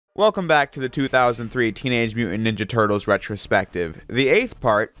Welcome back to the 2003 Teenage Mutant Ninja Turtles retrospective, the 8th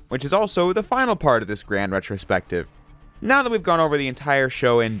part, which is also the final part of this grand retrospective. Now that we've gone over the entire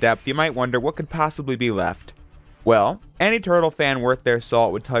show in depth, you might wonder what could possibly be left. Well, any Turtle fan worth their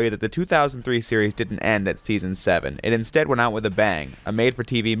salt would tell you that the 2003 series didn't end at Season 7. It instead went out with a bang, a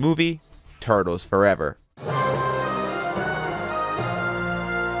made-for-TV movie, Turtles Forever.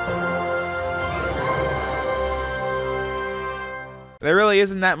 There really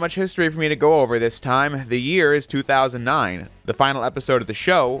isn't that much history for me to go over this time. The year is 2009. The final episode of the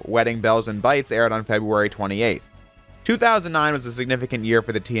show, Wedding Bells and Bites, aired on February 28th. 2009 was a significant year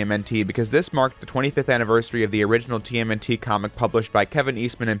for the TMNT because this marked the 25th anniversary of the original TMNT comic published by Kevin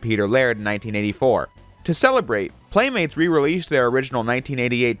Eastman and Peter Laird in 1984. To celebrate, Playmates re-released their original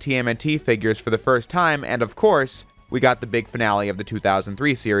 1988 TMNT figures for the first time, and of course, we got the big finale of the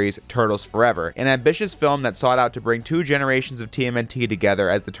 2003 series, Turtles Forever, an ambitious film that sought out to bring two generations of TMNT together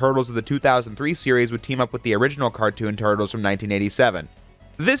as the Turtles of the 2003 series would team up with the original cartoon Turtles from 1987.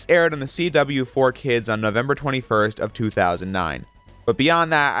 This aired on the CW4Kids on November 21st of 2009. But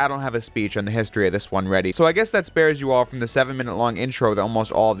beyond that, I don't have a speech on the history of this one ready, so I guess that spares you all from the 7-minute long intro that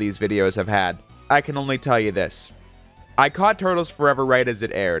almost all of these videos have had. I can only tell you this. I caught Turtles Forever right as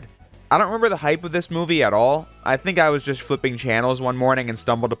it aired. I don't remember the hype of this movie at all. I think I was just flipping channels one morning and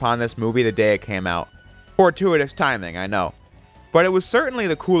stumbled upon this movie the day it came out. Fortuitous timing, I know. But it was certainly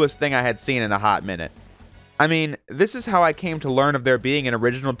the coolest thing I had seen in a hot minute. I mean, this is how I came to learn of there being an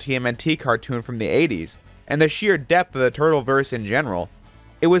original TMNT cartoon from the 80s, and the sheer depth of the Turtleverse in general.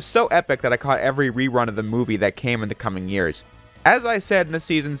 It was so epic that I caught every rerun of the movie that came in the coming years. As I said in the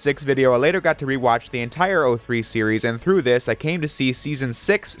Season 6 video, I later got to rewatch the entire 03 series, and through this, I came to see Season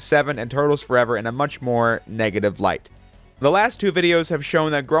 6, 7, and Turtles Forever in a much more negative light. The last two videos have shown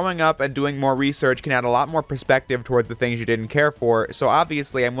that growing up and doing more research can add a lot more perspective towards the things you didn't care for, so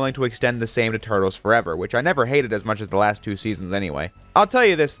obviously I'm willing to extend the same to Turtles Forever, which I never hated as much as the last two seasons anyway. I'll tell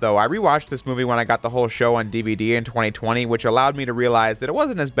you this though, I rewatched this movie when I got the whole show on DVD in 2020, which allowed me to realize that it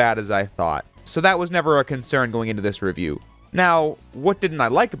wasn't as bad as I thought, so that was never a concern going into this review. Now, what didn't I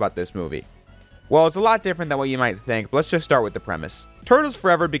like about this movie? Well, it's a lot different than what you might think, but let's just start with the premise. Turtles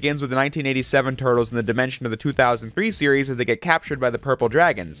Forever begins with the 1987 Turtles in the dimension of the 2003 series as they get captured by the Purple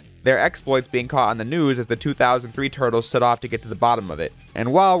Dragons, their exploits being caught on the news as the 2003 Turtles set off to get to the bottom of it.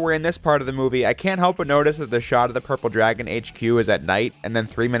 And while we're in this part of the movie, I can't help but notice that the shot of the Purple Dragon HQ is at night, and then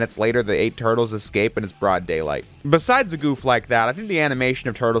 3 minutes later the 8 Turtles escape and it's broad daylight. Besides a goof like that, I think the animation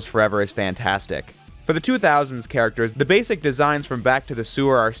of Turtles Forever is fantastic. For the 2000s characters, the basic designs from Back to the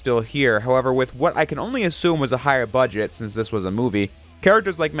Sewer are still here, however with what I can only assume was a higher budget since this was a movie,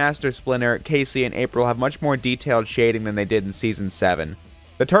 characters like Master Splinter, Casey, and April have much more detailed shading than they did in Season 7.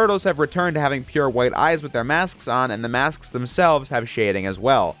 The Turtles have returned to having pure white eyes with their masks on, and the masks themselves have shading as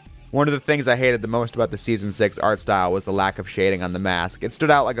well. One of the things I hated the most about the Season 6 art style was the lack of shading on the mask. It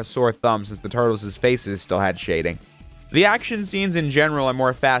stood out like a sore thumb since the Turtles' faces still had shading. The action scenes in general are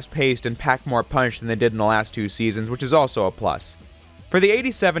more fast-paced and pack more punch than they did in the last two seasons, which is also a plus. For the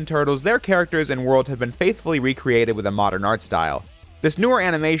 87 Turtles, their characters and world have been faithfully recreated with a modern art style. This newer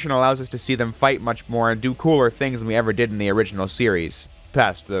animation allows us to see them fight much more and do cooler things than we ever did in the original series,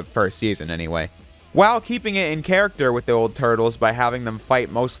 past the first season anyway, while keeping it in character with the old Turtles by having them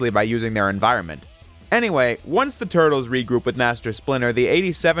fight mostly by using their environment. Anyway, once the Turtles regroup with Master Splinter, the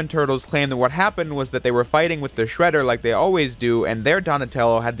 87 Turtles claim that what happened was that they were fighting with the Shredder like they always do, and their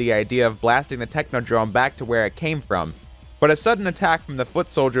Donatello had the idea of blasting the Technodrome back to where it came from. But a sudden attack from the Foot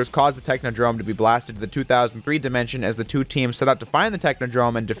Soldiers caused the Technodrome to be blasted to the 2003 dimension as the two teams set out to find the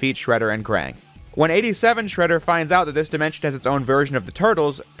Technodrome and defeat Shredder and Krang. When 87 Shredder finds out that this dimension has its own version of the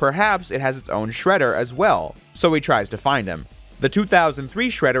Turtles, perhaps it has its own Shredder as well, so he tries to find him. The 2003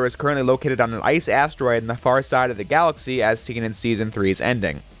 Shredder is currently located on an ice asteroid on the far side of the galaxy as seen in Season 3's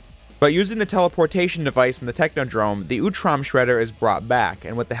ending. But using the teleportation device in the Technodrome, the Utrom Shredder is brought back,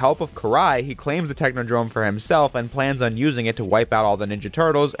 and with the help of Karai, he claims the Technodrome for himself and plans on using it to wipe out all the Ninja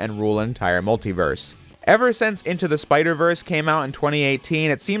Turtles and rule an entire multiverse. Ever since Into the Spider-Verse came out in 2018,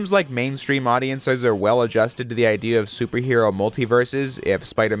 it seems like mainstream audiences are well adjusted to the idea of superhero multiverses, if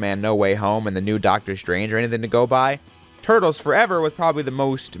Spider-Man No Way Home and the new Doctor Strange are anything to go by. Turtles Forever was probably the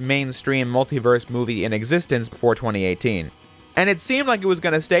most mainstream multiverse movie in existence before 2018. And it seemed like it was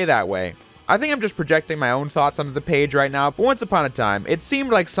going to stay that way. I think I'm just projecting my own thoughts onto the page right now, but once upon a time, it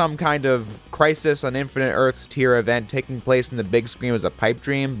seemed like some kind of Crisis on Infinite Earths tier event taking place in the big screen was a pipe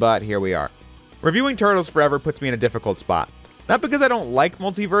dream, but here we are. Reviewing Turtles Forever puts me in a difficult spot. Not because I don't like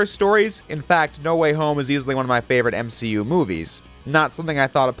multiverse stories, in fact, No Way Home is easily one of my favorite MCU movies. Not something I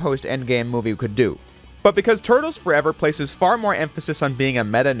thought a post-Endgame movie could do. But because Turtles Forever places far more emphasis on being a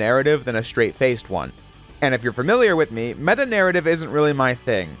meta-narrative than a straight-faced one. And if you're familiar with me, meta-narrative isn't really my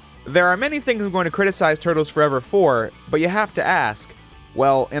thing. There are many things I'm going to criticize Turtles Forever for, but you have to ask,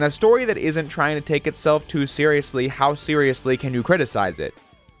 well, in a story that isn't trying to take itself too seriously, how seriously can you criticize it?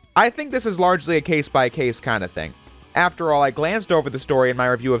 I think this is largely a case-by-case kind of thing. After all, I glanced over the story in my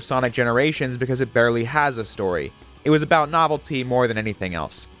review of Sonic Generations because it barely has a story. It was about novelty more than anything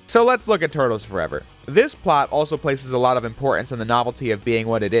else. So let's look at Turtles Forever. This plot also places a lot of importance on the novelty of being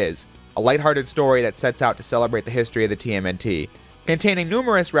what it is, a lighthearted story that sets out to celebrate the history of the TMNT, containing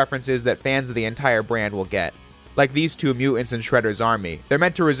numerous references that fans of the entire brand will get. Like these two mutants in Shredder's army. They're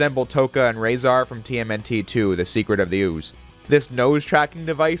meant to resemble Tokka and Razor from TMNT 2, The Secret of the Ooze. This nose tracking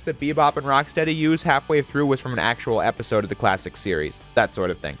device that Bebop and Rocksteady use halfway through was from an actual episode of the classic series. That sort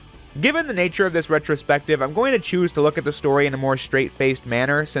of thing. Given the nature of this retrospective, I'm going to choose to look at the story in a more straight-faced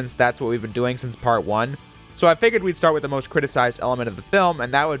manner, since that's what we've been doing since part 1. So I figured we'd start with the most criticized element of the film,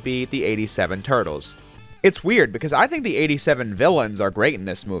 and that would be the 87 Turtles. It's weird, because I think the 87 villains are great in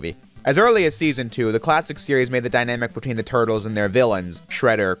this movie. As early as Season 2, the classic series made the dynamic between the Turtles and their villains,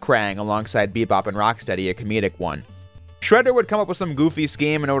 Shredder, Krang, alongside Bebop and Rocksteady, a comedic one. Shredder would come up with some goofy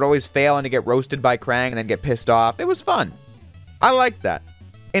scheme and it would always fail and to get roasted by Krang and then get pissed off. It was fun. I liked that.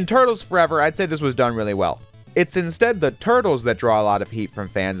 In Turtles Forever, I'd say this was done really well. It's instead the Turtles that draw a lot of heat from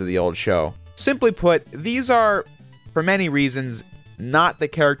fans of the old show. Simply put, these are, for many reasons, not the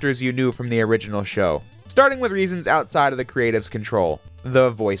characters you knew from the original show. Starting with reasons outside of the creative's control.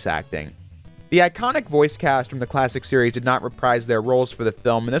 The voice acting. The iconic voice cast from the classic series did not reprise their roles for the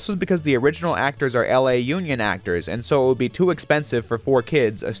film, and this was because the original actors are LA Union actors, and so it would be too expensive for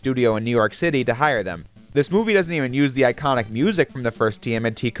 4Kids, a studio in New York City, to hire them. This movie doesn't even use the iconic music from the first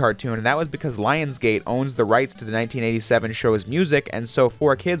TMNT cartoon, and that was because Lionsgate owns the rights to the 1987 show's music, and so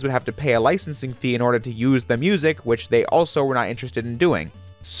 4Kids would have to pay a licensing fee in order to use the music, which they also were not interested in doing.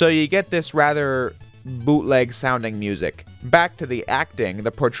 So you get this rather bootleg sounding music. Back to the acting,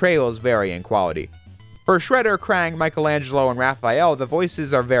 the portrayals vary in quality. For Shredder, Krang, Michelangelo, and Raphael, the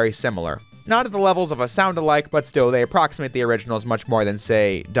voices are very similar. Not at the levels of a sound-alike, but still they approximate the originals much more than,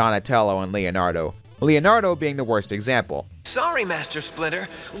 say, Donatello and Leonardo. Leonardo being the worst example. Sorry, Master Splinter.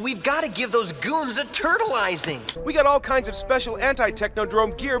 We've got to give those goons a turtleizing. We got all kinds of special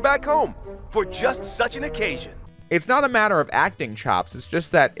anti-technodrome gear back home for just such an occasion. It's not a matter of acting chops, it's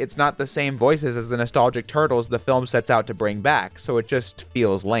just that it's not the same voices as the nostalgic Turtles the film sets out to bring back, so it just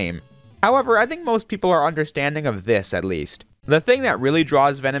feels lame. However, I think most people are understanding of this, at least. The thing that really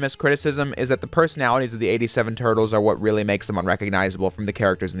draws venomous criticism is that the personalities of the 87 Turtles are what really makes them unrecognizable from the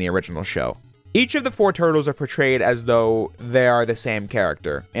characters in the original show. Each of the 4 Turtles are portrayed as though they are the same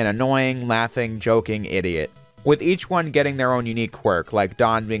character, an annoying, laughing, joking idiot, with each one getting their own unique quirk, like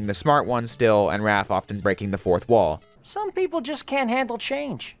Don being the smart one still, and Raph often breaking the fourth wall. Some people just can't handle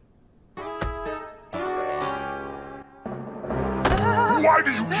change. Why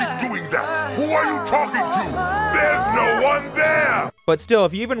do you keep doing that? Who are you talking to? There's no one there! But still,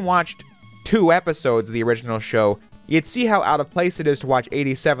 if you even watched 2 episodes of the original show, you'd see how out of place it is to watch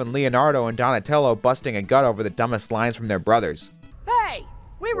 87 Leonardo and Donatello busting a gut over the dumbest lines from their brothers. Hey,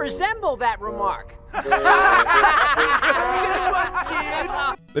 we resemble that remark.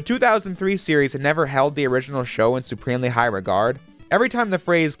 The 2003 series had never held the original show in supremely high regard. Every time the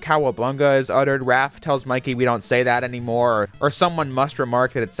phrase "cowabunga" is uttered, Raph tells Mikey we don't say that anymore, or someone must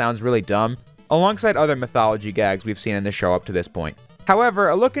remark that it sounds really dumb, alongside other mythology gags we've seen in the show up to this point. However,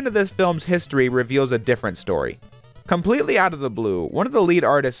 a look into this film's history reveals a different story. Completely out of the blue, one of the lead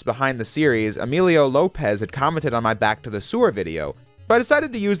artists behind the series, Emilio Lopez, had commented on my Back to the Sewer video, so I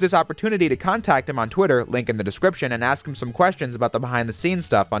decided to use this opportunity to contact him on Twitter, link in the description, and ask him some questions about the behind-the-scenes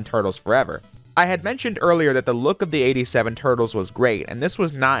stuff on Turtles Forever. I had mentioned earlier that the look of the 87 Turtles was great, and this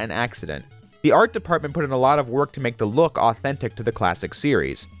was not an accident. The art department put in a lot of work to make the look authentic to the classic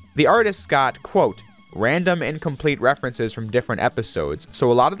series. The artists got, quote, random incomplete references from different episodes,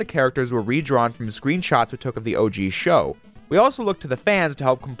 so a lot of the characters were redrawn from screenshots we took of the OG show. We also looked to the fans to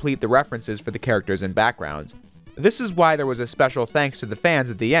help complete the references for the characters and backgrounds. This is why there was a special thanks to the fans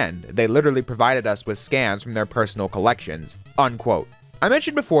at the end. They literally provided us with scans from their personal collections. Unquote. I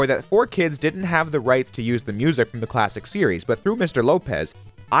mentioned before that 4Kids didn't have the rights to use the music from the classic series, but through Mr. Lopez,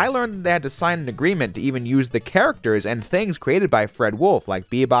 I learned that they had to sign an agreement to even use the characters and things created by Fred Wolf, like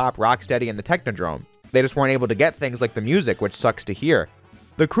Bebop, Rocksteady, and the Technodrome. They just weren't able to get things like the music, which sucks to hear.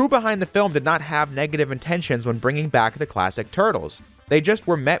 The crew behind the film did not have negative intentions when bringing back the classic Turtles. They just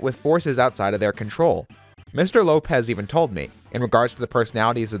were met with forces outside of their control. Mr. Lopez even told me, in regards to the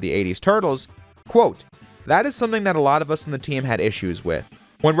personalities of the 80s Turtles, quote, that is something that a lot of us in the team had issues with.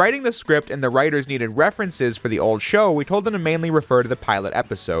 When writing the script and the writers needed references for the old show, we told them to mainly refer to the pilot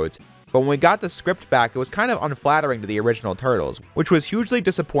episodes. But when we got the script back, it was kind of unflattering to the original Turtles, which was hugely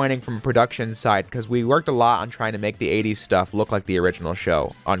disappointing from a production side because we worked a lot on trying to make the 80s stuff look like the original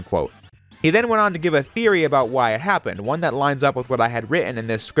show, unquote. He then went on to give a theory about why it happened, one that lines up with what I had written in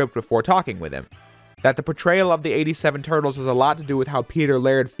this script before talking with him. That the portrayal of the 87 Turtles has a lot to do with how Peter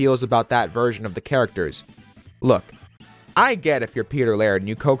Laird feels about that version of the characters. Look, I get if you're Peter Laird and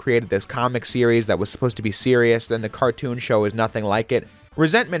you co-created this comic series that was supposed to be serious, then the cartoon show is nothing like it.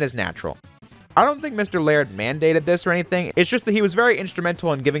 Resentment is natural. I don't think Mr. Laird mandated this or anything, it's just that he was very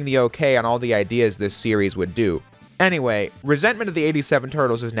instrumental in giving the okay on all the ideas this series would do. Anyway, resentment of the 87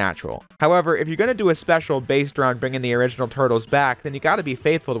 Turtles is natural. However, if you're going to do a special based around bringing the original Turtles back, then you gotta be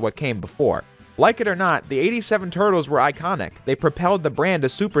faithful to what came before. Like it or not, the 87 Turtles were iconic. They propelled the brand to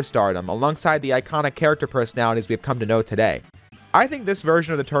superstardom alongside the iconic character personalities we've come to know today. I think this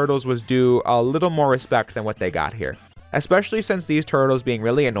version of the Turtles was due a little more respect than what they got here. Especially since these Turtles being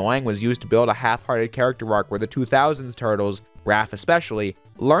really annoying was used to build a half-hearted character arc where the 2000s Turtles, Raph especially,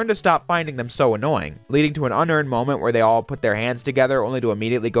 learned to stop finding them so annoying, leading to an unearned moment where they all put their hands together only to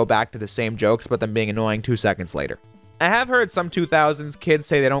immediately go back to the same jokes but them being annoying 2 seconds later. I have heard some 2000s kids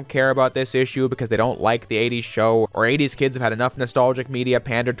say they don't care about this issue because they don't like the 80s show, or 80s kids have had enough nostalgic media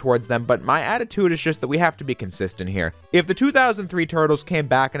pandered towards them, but my attitude is just that we have to be consistent here. If the 2003 Turtles came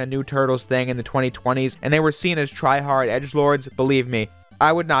back in a new Turtles thing in the 2020s and they were seen as try-hard edgelords, believe me,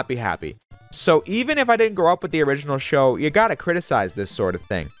 I would not be happy. So even if I didn't grow up with the original show, you gotta criticize this sort of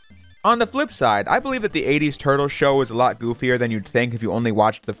thing. On the flip side, I believe that the 80s Turtles show is a lot goofier than you'd think if you only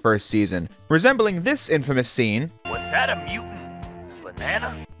watched the first season, resembling this infamous scene, Was that a mutant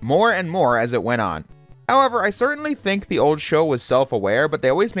banana? more and more as it went on. However, I certainly think the old show was self-aware, but they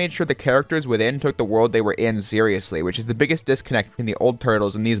always made sure the characters within took the world they were in seriously, which is the biggest disconnect between the old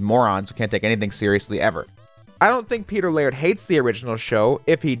Turtles and these morons who can't take anything seriously ever. I don't think Peter Laird hates the original show.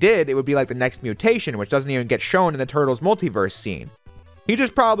 If he did, it would be like the next Mutation, which doesn't even get shown in the Turtles multiverse scene. He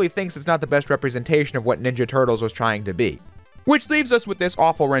just probably thinks it's not the best representation of what Ninja Turtles was trying to be. Which leaves us with this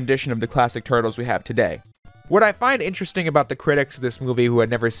awful rendition of the classic Turtles we have today. What I find interesting about the critics of this movie who had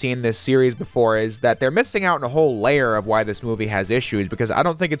never seen this series before is that they're missing out on a whole layer of why this movie has issues, because I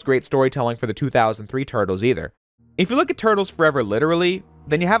don't think it's great storytelling for the 2003 Turtles either. If you look at Turtles Forever literally,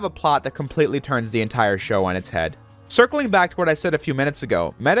 then you have a plot that completely turns the entire show on its head. Circling back to what I said a few minutes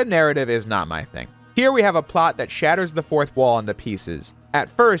ago, meta-narrative is not my thing. Here we have a plot that shatters the fourth wall into pieces. At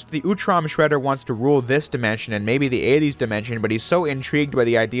first, the Utrom Shredder wants to rule this dimension and maybe the 80s dimension, but he's so intrigued by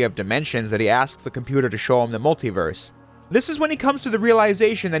the idea of dimensions that he asks the computer to show him the multiverse. This is when he comes to the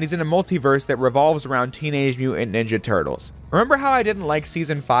realization that he's in a multiverse that revolves around Teenage Mutant Ninja Turtles. Remember how I didn't like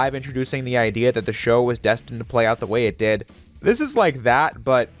Season 5 introducing the idea that the show was destined to play out the way it did? This is like that,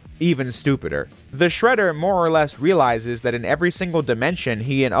 but even stupider. The Shredder more or less realizes that in every single dimension,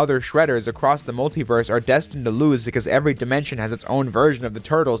 he and other Shredders across the multiverse are destined to lose because every dimension has its own version of the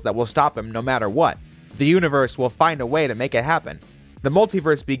Turtles that will stop him no matter what. The universe will find a way to make it happen. The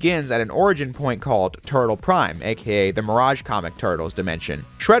multiverse begins at an origin point called Turtle Prime, aka the Mirage Comic Turtles dimension.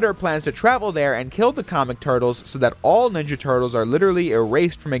 Shredder plans to travel there and kill the comic turtles so that all Ninja Turtles are literally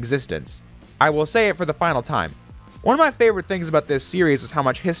erased from existence. I will say it for the final time. One of my favorite things about this series is how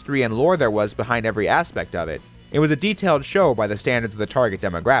much history and lore there was behind every aspect of it. It was a detailed show by the standards of the target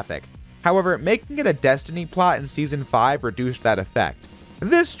demographic. However, making it a Destiny plot in Season 5 reduced that effect.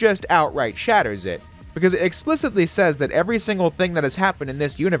 This just outright shatters it, because it explicitly says that every single thing that has happened in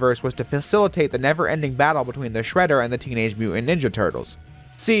this universe was to facilitate the never-ending battle between the Shredder and the Teenage Mutant Ninja Turtles.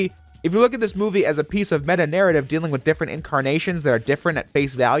 See, if you look at this movie as a piece of meta-narrative dealing with different incarnations that are different at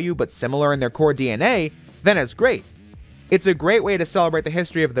face value but similar in their core DNA, then it's great. It's a great way to celebrate the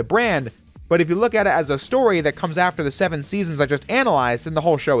history of the brand, but if you look at it as a story that comes after the 7 seasons I just analyzed, then the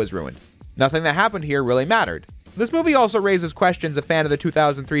whole show is ruined. Nothing that happened here really mattered. This movie also raises questions a fan of the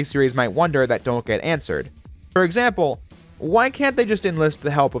 2003 series might wonder that don't get answered. For example, why can't they just enlist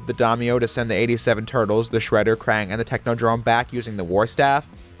the help of the Daimyo to send the 87 Turtles, the Shredder, Krang, and the Technodrome back using the War Staff?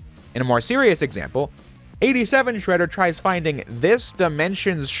 In a more serious example, 87 Shredder tries finding this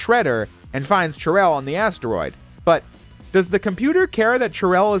dimension's Shredder and finds Chirel on the asteroid. But does the computer care that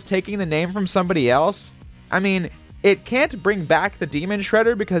Chirel is taking the name from somebody else? I mean, it can't bring back the Demon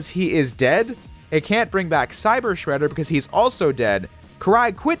Shredder because he is dead. It can't bring back Cyber Shredder because he's also dead.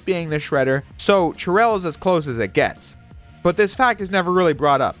 Karai quit being the Shredder, so Chirel is as close as it gets. But this fact is never really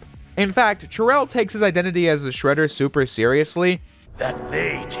brought up. In fact, Chirel takes his identity as the Shredder super seriously. That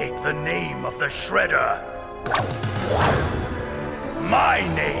they take the name of the Shredder. My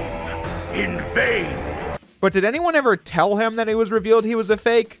name in vain. But did anyone ever tell him that it was revealed he was a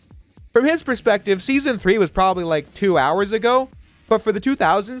fake? From his perspective, Season 3 was probably like 2 hours ago, but for the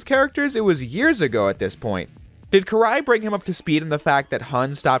 2000s characters, it was years ago at this point. Did Karai bring him up to speed on the fact that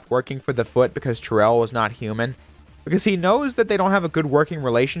Hun stopped working for the Foot because Terrell was not human? Because he knows that they don't have a good working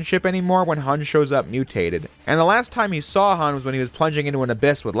relationship anymore when Hun shows up mutated, and the last time he saw Hun was when he was plunging into an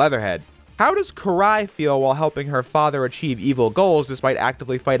abyss with Leatherhead. How does Karai feel while helping her father achieve evil goals despite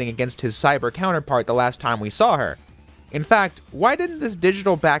actively fighting against his cyber counterpart the last time we saw her? In fact, why didn't this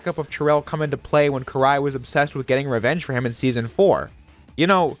digital backup of Terrell come into play when Karai was obsessed with getting revenge for him in Season 4? You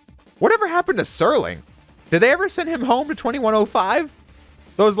know, whatever happened to Serling? Did they ever send him home to 2105?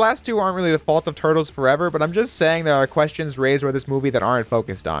 Those last two aren't really the fault of Turtles Forever, but I'm just saying there are questions raised by this movie that aren't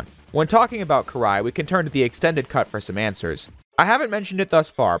focused on. When talking about Karai, we can turn to the extended cut for some answers. I haven't mentioned it thus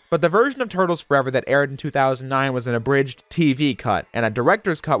far, but the version of Turtles Forever that aired in 2009 was an abridged TV cut, and a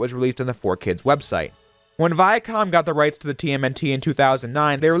director's cut was released on the 4Kids website. When Viacom got the rights to the TMNT in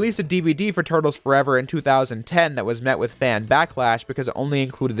 2009, they released a DVD for Turtles Forever in 2010 that was met with fan backlash because it only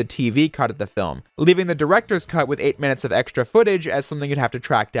included the TV cut of the film, leaving the director's cut with 8 minutes of extra footage as something you'd have to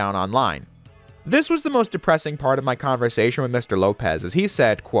track down online. This was the most depressing part of my conversation with Mr. Lopez, as he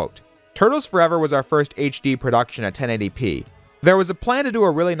said, quote, "Turtles Forever was our first HD production at 1080p. There was a plan to do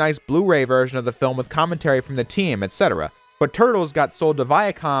a really nice Blu-ray version of the film with commentary from the team, etc., but Turtles got sold to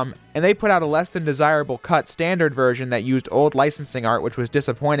Viacom, and they put out a less than desirable cut standard version that used old licensing art, which was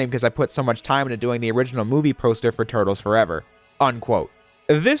disappointing because I put so much time into doing the original movie poster for Turtles Forever." Unquote.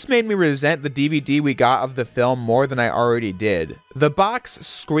 This made me resent the DVD we got of the film more than I already did. The box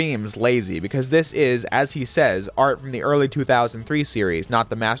screams lazy because this is, as he says, art from the early 2003 series, not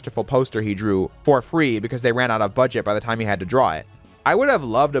the masterful poster he drew for free because they ran out of budget by the time he had to draw it. I would have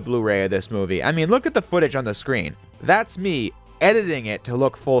loved a Blu-ray of this movie. I mean, look at the footage on the screen. That's me editing it to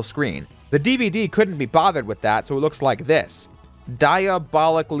look full screen. The DVD couldn't be bothered with that, so it looks like this.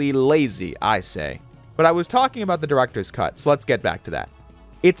 Diabolically lazy, I say. But I was talking about the director's cut, so let's get back to that.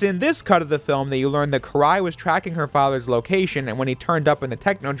 It's in this cut of the film that you learn that Karai was tracking her father's location, and when he turned up in the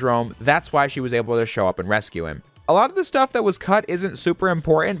Technodrome, that's why she was able to show up and rescue him. A lot of the stuff that was cut isn't super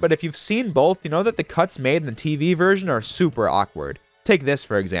important, but if you've seen both, you know that the cuts made in the TV version are super awkward. Take this,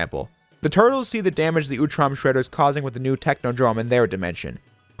 for example. The Turtles see the damage the Utrom Shredder's causing with the new Technodrome in their dimension,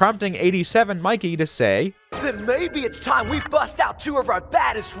 prompting 87 Mikey to say, Then maybe it's time we bust out two of our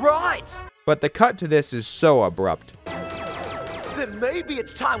baddest rides! But the cut to this is so abrupt. Then maybe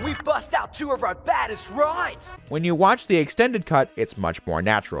it's time we bust out two of our baddest rides! When you watch the extended cut, it's much more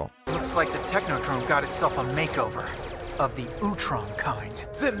natural. Looks like the Technodrome got itself a makeover. Of the Utrom kind.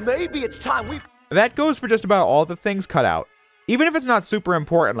 Then maybe it's time we... That goes for just about all the things cut out. Even if it's not super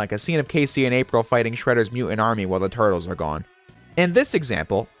important, like a scene of Casey and April fighting Shredder's mutant army while the Turtles are gone. In this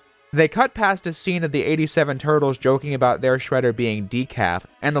example, they cut past a scene of the 87 Turtles joking about their Shredder being decaf,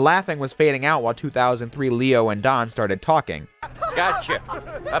 and the laughing was fading out while 2003 Leo and Don started talking. Gotcha.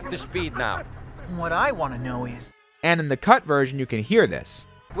 Up to speed now. What I want to know is... And in the cut version, you can hear this.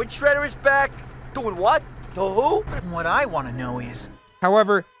 Which Shredder is back? Doing what? To who? What I want to know is...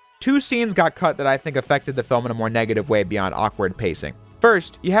 However, two scenes got cut that I think affected the film in a more negative way beyond awkward pacing.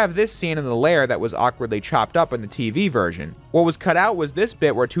 First, you have this scene in the lair that was awkwardly chopped up in the TV version. What was cut out was this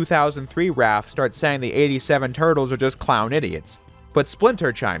bit where 2003 Raph starts saying the 87 Turtles are just clown idiots. But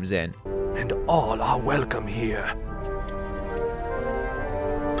Splinter chimes in. And all are welcome here.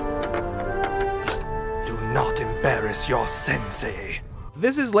 Do not embarrass your sensei.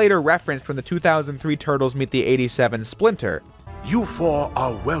 This is later referenced when the 2003 Turtles meet the 87 Splinter. You four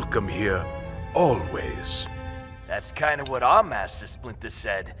are welcome here, always. That's kind of what our Master Splinter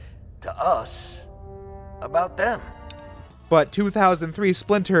said to us about them. But 2003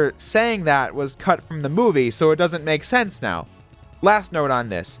 Splinter saying that was cut from the movie, so it doesn't make sense now. Last note on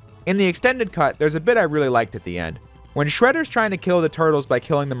this. In the extended cut, there's a bit I really liked at the end. When Shredder's trying to kill the Turtles by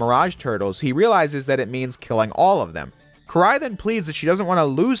killing the Mirage Turtles, he realizes that it means killing all of them. Karai then pleads that she doesn't want to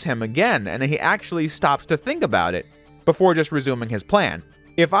lose him again, and he actually stops to think about it, before just resuming his plan.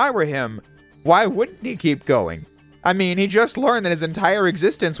 If I were him, why wouldn't he keep going? I mean, he just learned that his entire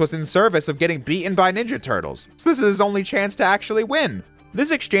existence was in service of getting beaten by Ninja Turtles, so this is his only chance to actually win. This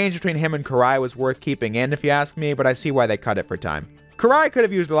exchange between him and Karai was worth keeping in if you ask me, but I see why they cut it for time. Karai could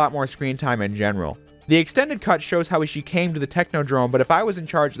have used a lot more screen time in general. The extended cut shows how she came to the Technodrome, but if I was in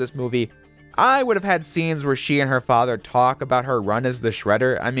charge of this movie, I would have had scenes where she and her father talk about her run as the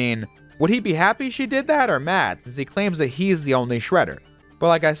Shredder. I mean, would he be happy she did that or mad, since he claims that he's the only Shredder? But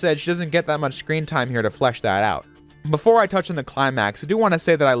like I said, she doesn't get that much screen time here to flesh that out. Before I touch on the climax, I do want to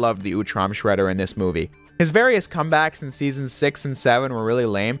say that I loved the Utrom Shredder in this movie. His various comebacks in seasons 6 and 7 were really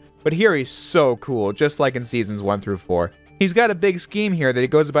lame, but here he's so cool, just like in seasons 1 through 4. He's got a big scheme here that he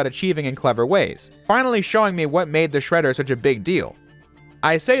goes about achieving in clever ways, finally showing me what made the Shredder such a big deal.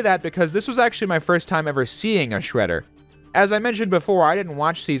 I say that because this was actually my first time ever seeing a Shredder. As I mentioned before, I didn't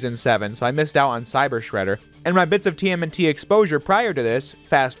watch season 7, so I missed out on Cyber Shredder, and my bits of TMNT exposure prior to this,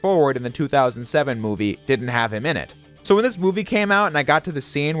 fast forward in the 2007 movie, didn't have him in it. So when this movie came out and I got to the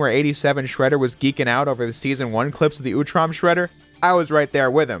scene where 87 Shredder was geeking out over the season 1 clips of the Utrom Shredder, I was right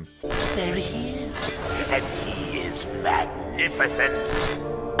there with him. There he is, and he is magnificent.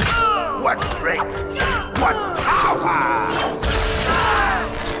 What strength! What power!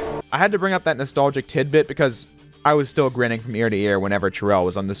 I had to bring up that nostalgic tidbit because I was still grinning from ear to ear whenever Terrell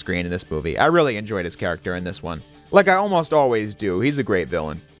was on the screen in this movie. I really enjoyed his character in this one. Like I almost always do, he's a great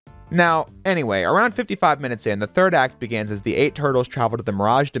villain. Now, anyway, around 55 minutes in, the third act begins as the 8 turtles travel to the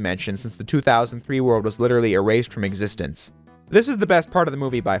Mirage dimension since the 2003 world was literally erased from existence. This is the best part of the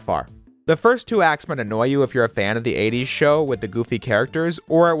movie by far. The first 2 acts might annoy you if you're a fan of the 80s show with the goofy characters,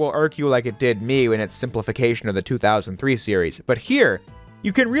 or it will irk you like it did me in its simplification of the 2003 series, but here,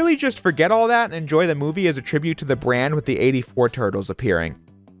 you can really just forget all that and enjoy the movie as a tribute to the brand with the 84 turtles appearing.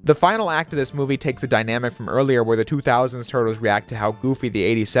 The final act of this movie takes the dynamic from earlier where the 2000s turtles react to how goofy the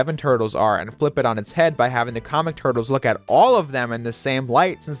 87 turtles are and flip it on its head by having the comic turtles look at all of them in the same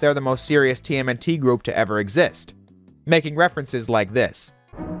light since they're the most serious TMNT group to ever exist, making references like this.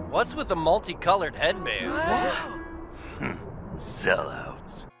 What's with the multicolored headbands?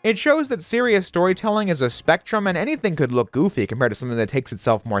 Sellouts. It shows that serious storytelling is a spectrum and anything could look goofy compared to something that takes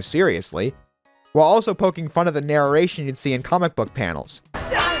itself more seriously, while also poking fun of the narration you'd see in comic book panels.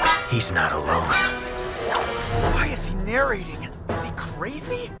 He's not alone. Why is he narrating? Is he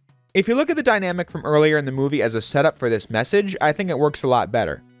crazy? If you look at the dynamic from earlier in the movie as a setup for this message, I think it works a lot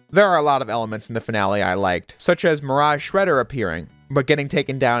better. There are a lot of elements in the finale I liked, such as Mirage Shredder appearing, but getting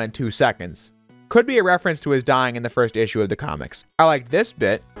taken down in 2 seconds. Could be a reference to his dying in the first issue of the comics. I liked this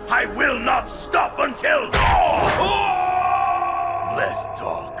bit. I will not stop until... Less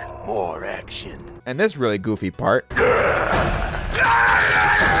talk, more action. And this really goofy part.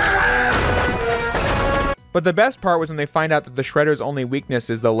 But the best part was when they find out that the Shredder's only weakness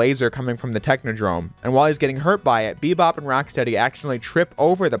is the laser coming from the Technodrome, and while he's getting hurt by it, Bebop and Rocksteady accidentally trip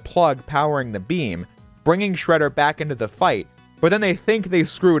over the plug powering the beam, bringing Shredder back into the fight, but then they think they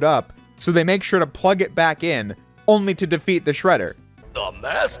screwed up, so they make sure to plug it back in, only to defeat the Shredder. The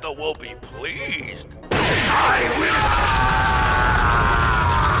master will be pleased.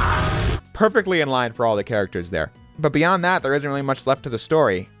 Perfectly in line for all the characters there. But beyond that, there isn't really much left to the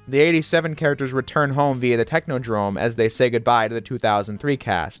story. The 87 characters return home via the Technodrome as they say goodbye to the 2003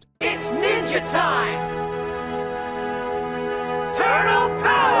 cast. It's ninja time! Turtle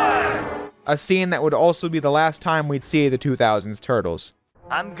power! A scene that would also be the last time we'd see the 2000s Turtles.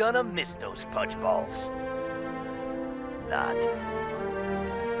 I'm gonna miss those punch balls. Not.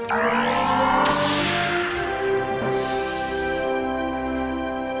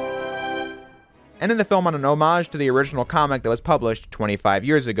 And in the film on an homage to the original comic that was published 25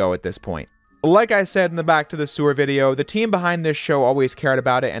 years ago at this point. Like I said in the Back to the Sewer video, the team behind this show always cared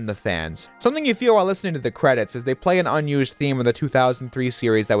about it and the fans. Something you feel while listening to the credits is they play an unused theme of the 2003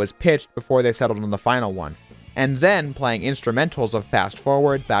 series that was pitched before they settled on the final one, and then playing instrumentals of Fast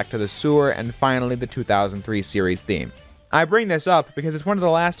Forward, Back to the Sewer, and finally the 2003 series theme. I bring this up because it's one of the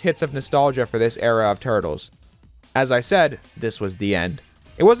last hits of nostalgia for this era of Turtles. As I said, this was the end.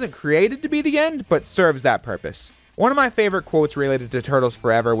 It wasn't created to be the end, but serves that purpose. One of my favorite quotes related to Turtles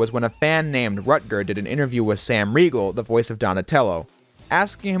Forever was when a fan named Rutger did an interview with Sam Riegel, the voice of Donatello,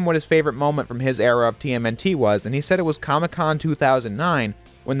 asking him what his favorite moment from his era of TMNT was, and he said it was Comic-Con 2009,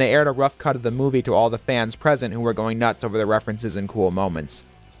 when they aired a rough cut of the movie to all the fans present who were going nuts over the references and cool moments.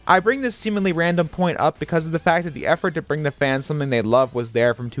 I bring this seemingly random point up because of the fact that the effort to bring the fans something they love was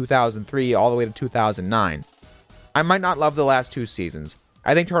there from 2003 all the way to 2009. I might not love the last 2 seasons.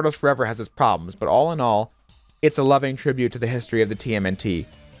 I think Turtles Forever has its problems, but all in all, it's a loving tribute to the history of the TMNT.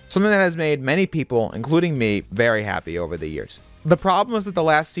 Something that has made many people, including me, very happy over the years. The problems that the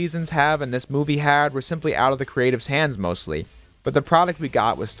last seasons have and this movie had were simply out of the creative's hands mostly, but the product we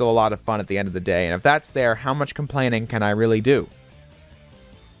got was still a lot of fun at the end of the day, and if that's there, how much complaining can I really do?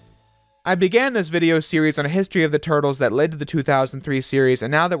 I began this video series on a history of the Turtles that led to the 2003 series,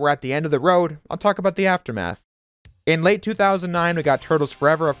 and now that we're at the end of the road, I'll talk about the aftermath. In late 2009, we got Turtles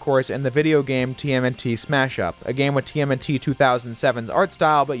Forever, of course, and the video game TMNT Smash Up, a game with TMNT 2007's art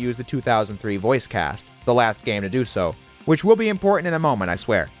style but used the 2003 voice cast, the last game to do so, which will be important in a moment, I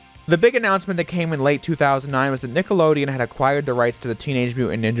swear. The big announcement that came in late 2009 was that Nickelodeon had acquired the rights to the Teenage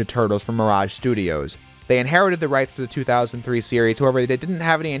Mutant Ninja Turtles from Mirage Studios. They inherited the rights to the 2003 series, however they didn't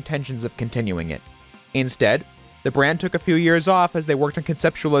have any intentions of continuing it. Instead, the brand took a few years off as they worked on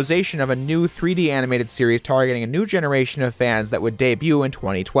conceptualization of a new 3D animated series targeting a new generation of fans that would debut in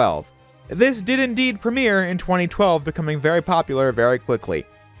 2012. This did indeed premiere in 2012, becoming very popular very quickly.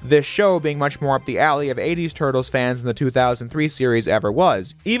 This show being much more up the alley of 80s Turtles fans than the 2003 series ever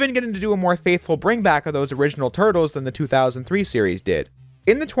was, even getting to do a more faithful bringback of those original Turtles than the 2003 series did.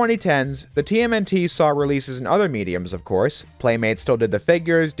 In the 2010s, the TMNT saw releases in other mediums, of course. Playmates still did the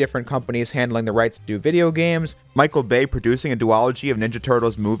figures, different companies handling the rights to do video games, Michael Bay producing a duology of Ninja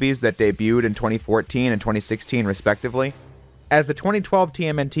Turtles movies that debuted in 2014 and 2016 respectively, as the 2012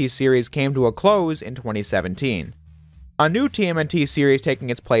 TMNT series came to a close in 2017. A new TMNT series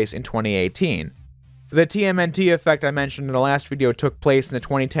taking its place in 2018. The TMNT effect I mentioned in the last video took place in the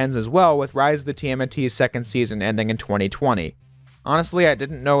 2010s as well, with Rise of the TMNT's second season ending in 2020. Honestly, I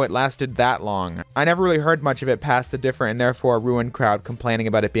didn't know it lasted that long. I never really heard much of it past the different and therefore ruined crowd complaining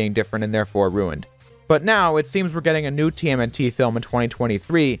about it being different and therefore ruined. But now, it seems we're getting a new TMNT film in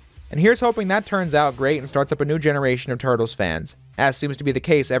 2023, and here's hoping that turns out great and starts up a new generation of Turtles fans, as seems to be the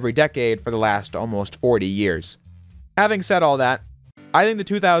case every decade for the last almost 40 years. Having said all that, I think the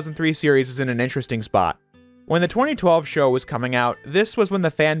 2003 series is in an interesting spot. When the 2012 show was coming out, this was when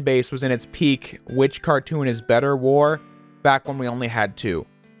the fan base was in its peak which cartoon is better war, back when we only had two.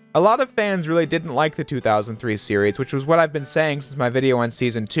 A lot of fans really didn't like the 2003 series, which was what I've been saying since my video on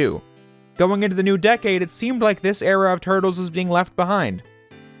Season 2. Going into the new decade, it seemed like this era of Turtles was being left behind.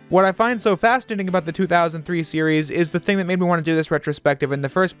 What I find so fascinating about the 2003 series is the thing that made me want to do this retrospective in the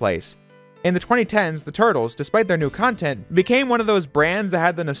first place. In the 2010s, the Turtles, despite their new content, became one of those brands that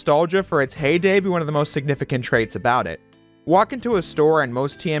had the nostalgia for its heyday be one of the most significant traits about it. Walk into a store and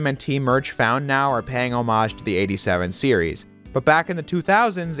most TMNT merch found now are paying homage to the 87 series, but back in the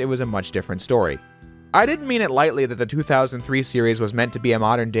 2000s it was a much different story. I didn't mean it lightly that the 2003 series was meant to be a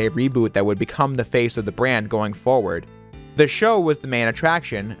modern day reboot that would become the face of the brand going forward. The show was the main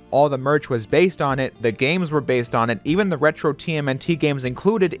attraction, all the merch was based on it, the games were based on it, even the retro TMNT games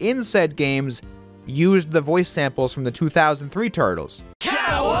included in said games used the voice samples from the 2003 Turtles.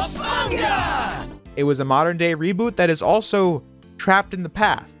 Cowabunga! It was a modern day reboot that is also trapped in the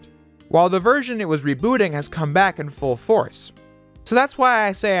past, while the version it was rebooting has come back in full force. So that's why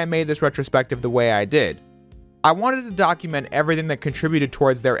I say I made this retrospective the way I did. I wanted to document everything that contributed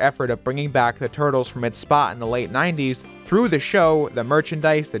towards their effort of bringing back the Turtles from its spot in the late 90s through the show, the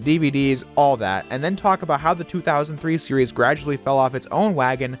merchandise, the DVDs, all that, and then talk about how the 2003 series gradually fell off its own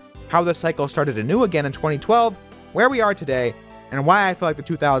wagon, how the cycle started anew again in 2012, where we are today, and why I feel like the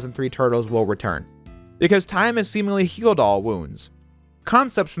 2003 Turtles will return. Because time has seemingly healed all wounds.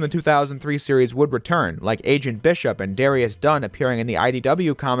 Concepts from the 2003 series would return, like Agent Bishop and Darius Dunn appearing in the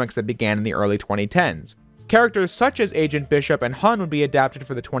IDW comics that began in the early 2010s. Characters such as Agent Bishop and Hun would be adapted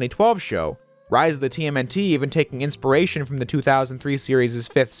for the 2012 show, Rise of the TMNT even taking inspiration from the 2003 series'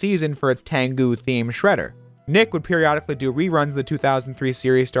 5th season for its Tengu theme Shredder. Nick would periodically do reruns of the 2003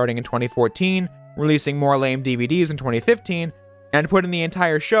 series starting in 2014, releasing more lame DVDs in 2015, and putting the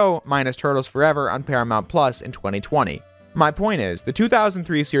entire show, minus Turtles Forever, on Paramount Plus in 2020. My point is, the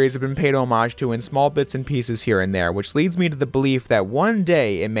 2003 series have been paid homage to in small bits and pieces here and there, which leads me to the belief that one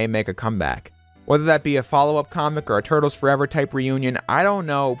day it may make a comeback. Whether that be a follow-up comic or a Turtles Forever type reunion, I don't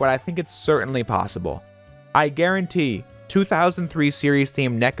know, but I think it's certainly possible. I guarantee 2003 series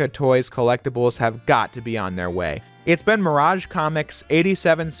themed NECA toys collectibles have got to be on their way. It's been Mirage Comics,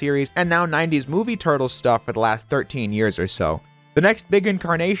 87 series, and now 90s movie Turtles stuff for the last 13 years or so. The next big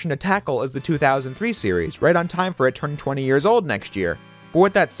incarnation to tackle is the 2003 series, right on time for it turning 20 years old next year. But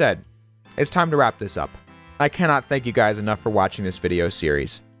with that said, it's time to wrap this up. I cannot thank you guys enough for watching this video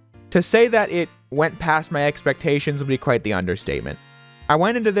series. To say that it went past my expectations would be quite the understatement. I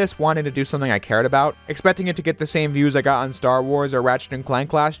went into this wanting to do something I cared about, expecting it to get the same views I got on Star Wars or Ratchet &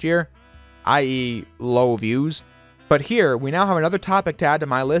 Clank last year, i.e. low views. But here, we now have another topic to add to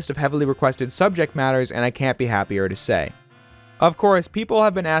my list of heavily requested subject matters, and I can't be happier to say. Of course, people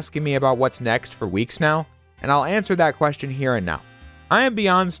have been asking me about what's next for weeks now, and I'll answer that question here and now. I am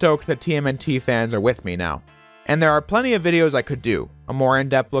beyond stoked that TMNT fans are with me now, and there are plenty of videos I could do. A more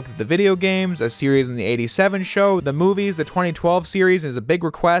in-depth look at the video games, a series in the 87 show, the movies, the 2012 series is a big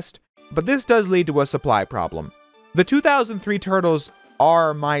request, but this does lead to a supply problem. The 2003 Turtles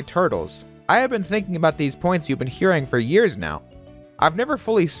are my Turtles. I have been thinking about these points you've been hearing for years now. I've never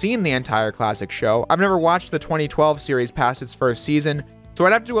fully seen the entire classic show, I've never watched the 2012 series past its first season, so So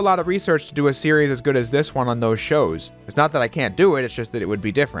I'd have to do a lot of research to do a series as good as this one on those shows. It's not that I can't do it, it's just that it would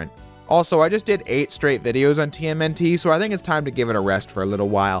be different. Also, I just did 8 straight videos on TMNT, so I think it's time to give it a rest for a little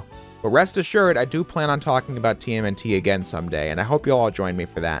while. But rest assured, I do plan on talking about TMNT again someday, and I hope you'll all join me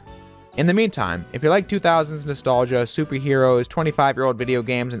for that. In the meantime, if you like 2000s nostalgia, superheroes, 25-year-old video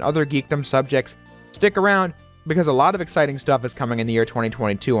games, and other geekdom subjects, stick around, because a lot of exciting stuff is coming in the year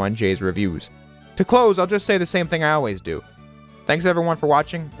 2022 on Jay's Reviews. To close, I'll just say the same thing I always do. Thanks everyone for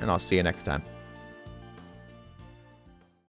watching, and I'll see you next time.